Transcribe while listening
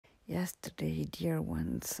Yesterday, dear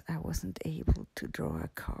ones, I wasn't able to draw a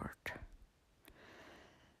card.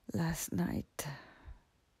 Last night,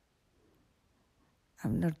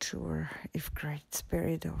 I'm not sure if Great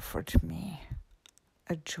Spirit offered me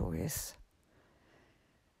a choice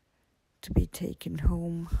to be taken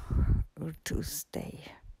home or to stay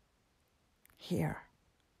here.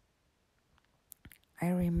 I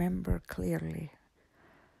remember clearly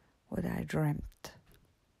what I dreamt,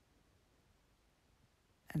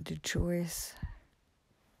 and the choice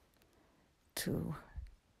to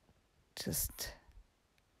just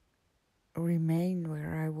remain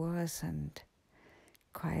where I was and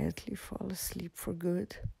quietly fall asleep for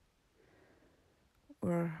good,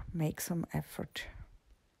 or make some effort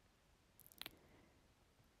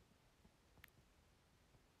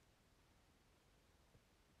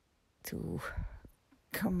to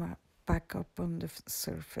come back up on the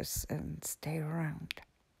surface and stay around.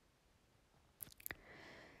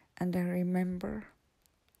 And I remember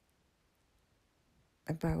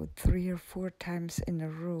about 3 or 4 times in a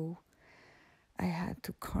row I had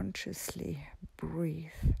to consciously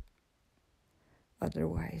breathe.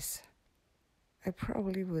 Otherwise, I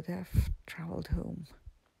probably would have traveled home.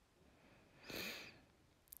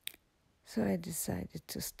 So I decided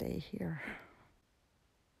to stay here.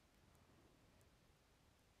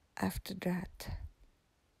 After that,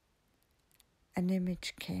 an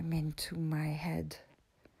image came into my head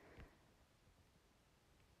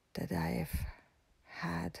that I've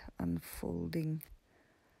had unfolding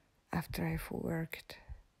after I've worked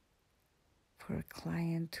for a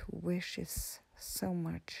client who wishes so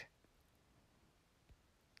much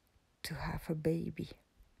to have a baby.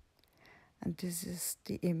 And this is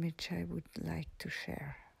the image I would like to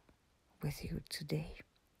share with you today.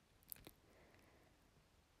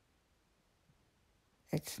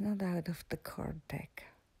 It's not out of the card deck.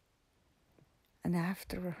 And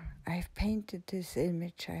after I've painted this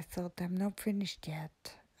image, I thought, I'm not finished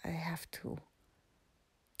yet. I have to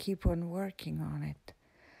keep on working on it.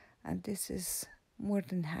 And this is more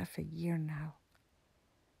than half a year now.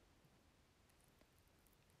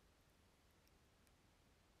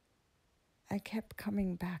 I kept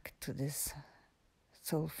coming back to this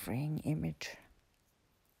soul-freeing image.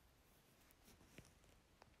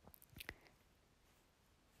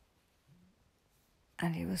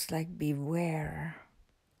 And it was like, beware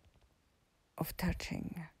of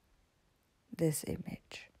touching this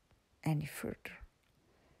image any further.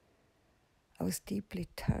 I was deeply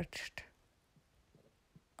touched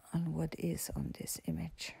on what is on this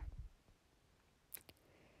image.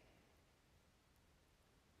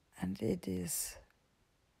 And it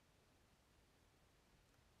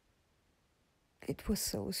was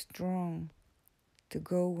so strong to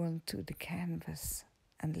go onto the canvas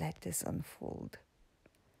and let this unfold.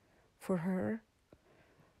 For her,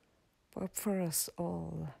 but for us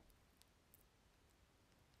all.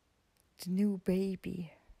 The new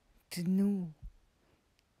baby, the new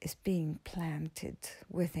is being planted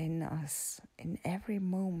within us in every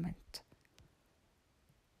moment.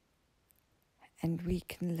 And we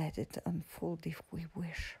can let it unfold if we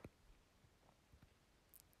wish.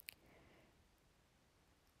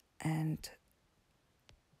 And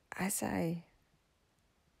as I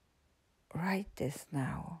write this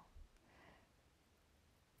now,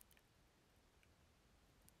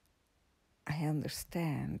 I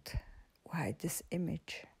understand why this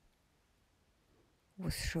image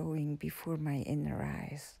was showing before my inner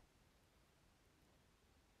eyes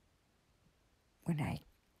when I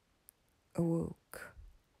awoke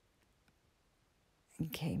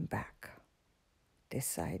and came back,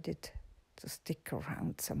 decided to stick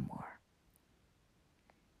around some more.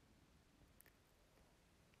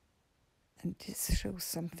 And this shows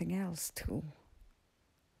something else too.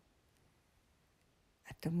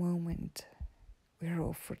 At the moment, we're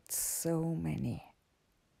offered so many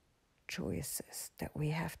choices that we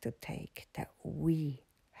have to take, that we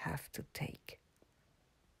have to take.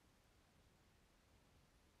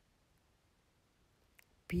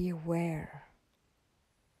 Be aware.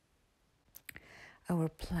 Our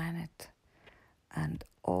planet and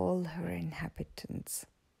all her inhabitants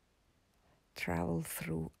travel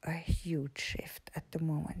through a huge shift at the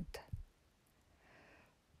moment.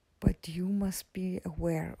 But you must be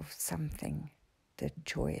aware of something. The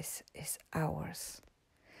choice is ours.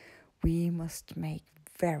 We must make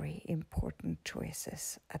very important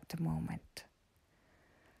choices at the moment.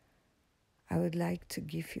 I would like to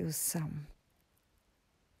give you some.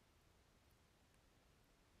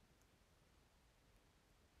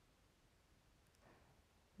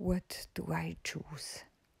 What do I choose?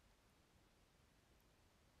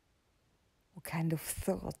 What kind of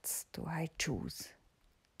thoughts do I choose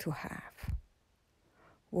to have?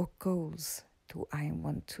 What goals do I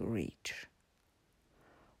want to reach?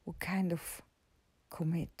 What kind of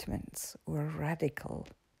commitments or radical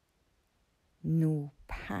new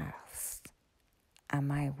paths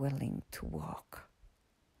am I willing to walk?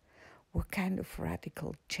 What kind of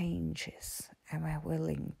radical changes am I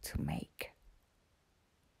willing to make?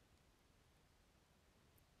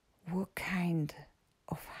 What kind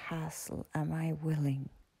of hassle am I willing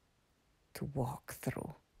to walk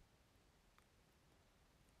through?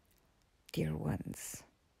 Dear ones,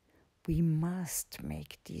 we must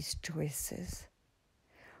make these choices.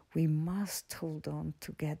 We must hold on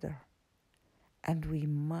together, and we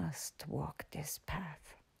must walk this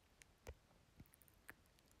path.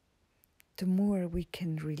 The more we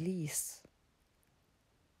can release,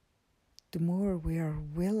 the more we are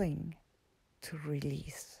willing to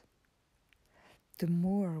release, the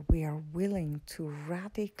more we are willing to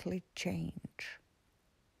radically change.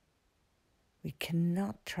 We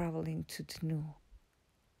cannot travel into the new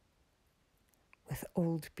with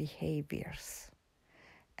old behaviors,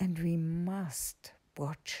 and we must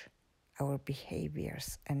watch our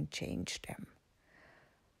behaviors and change them.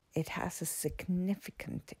 It has a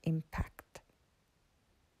significant impact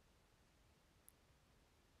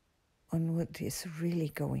on what is really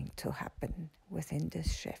going to happen within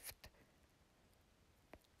this shift.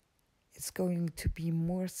 It's going to be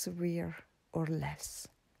more severe or less.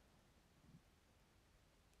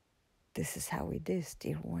 This is how it is,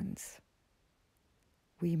 dear ones.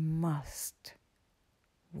 We must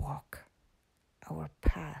walk our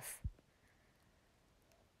path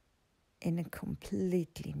in a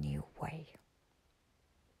completely new way.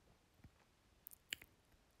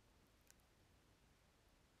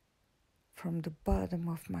 From the bottom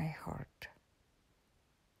of my heart,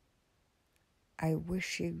 I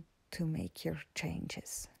wish you to make your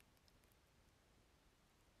changes.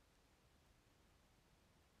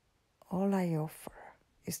 All I offer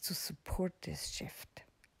is to support this shift.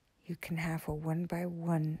 You can have a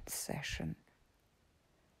one-by-one session.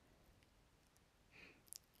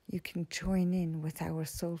 You can join in with our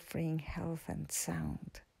Soul Freeing Health and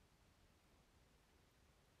Sound.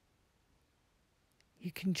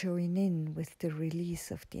 You can join in with the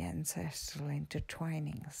release of the Ancestral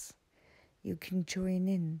Intertwinings. You can join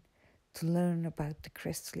in to learn about the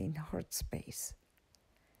Crystalline HeartSpace.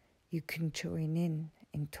 You can join in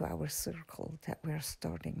into our circle that we're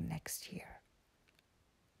starting next year.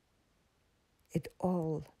 It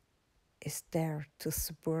all is there to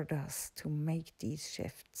support us to make these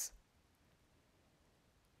shifts.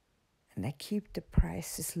 And I keep the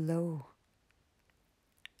prices low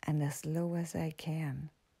and as low as I can,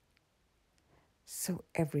 so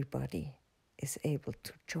everybody is able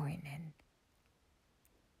to join in.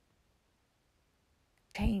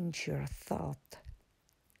 Change your thought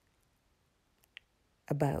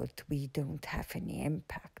about we don't have any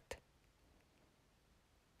impact.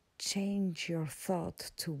 Change your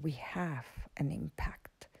thought to we have an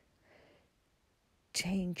impact.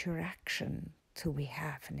 Change your action to we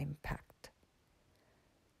have an impact.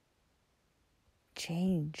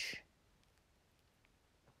 Change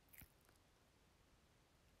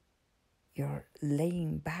your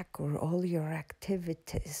laying back or all your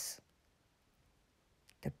activities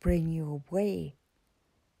that bring you away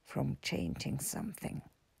from changing something.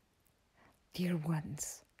 Dear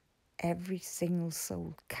ones, every single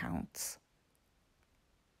soul counts.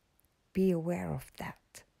 Be aware of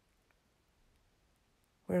that.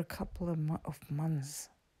 We're a couple of months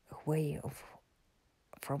away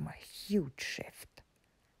from a huge shift.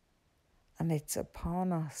 And it's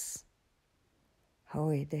upon us how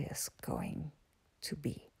it is going to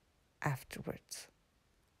be afterwards.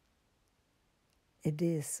 It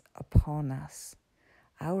is upon us.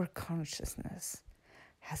 Our consciousness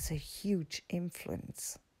has a huge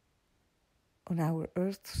influence on our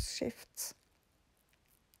earth shifts,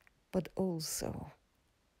 but also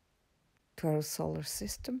to our solar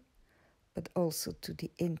system, but also to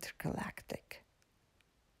the intergalactic.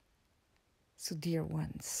 So, dear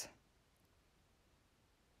ones,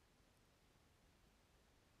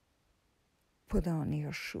 put on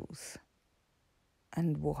your shoes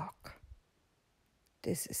and walk.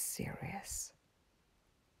 This is serious.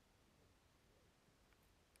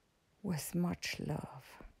 With much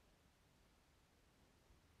love,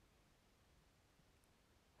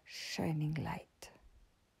 shining light,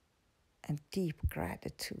 and deep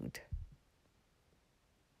gratitude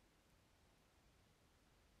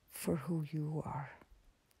for who you are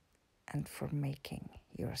and for making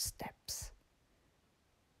your steps.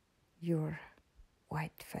 Your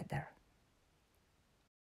white feather.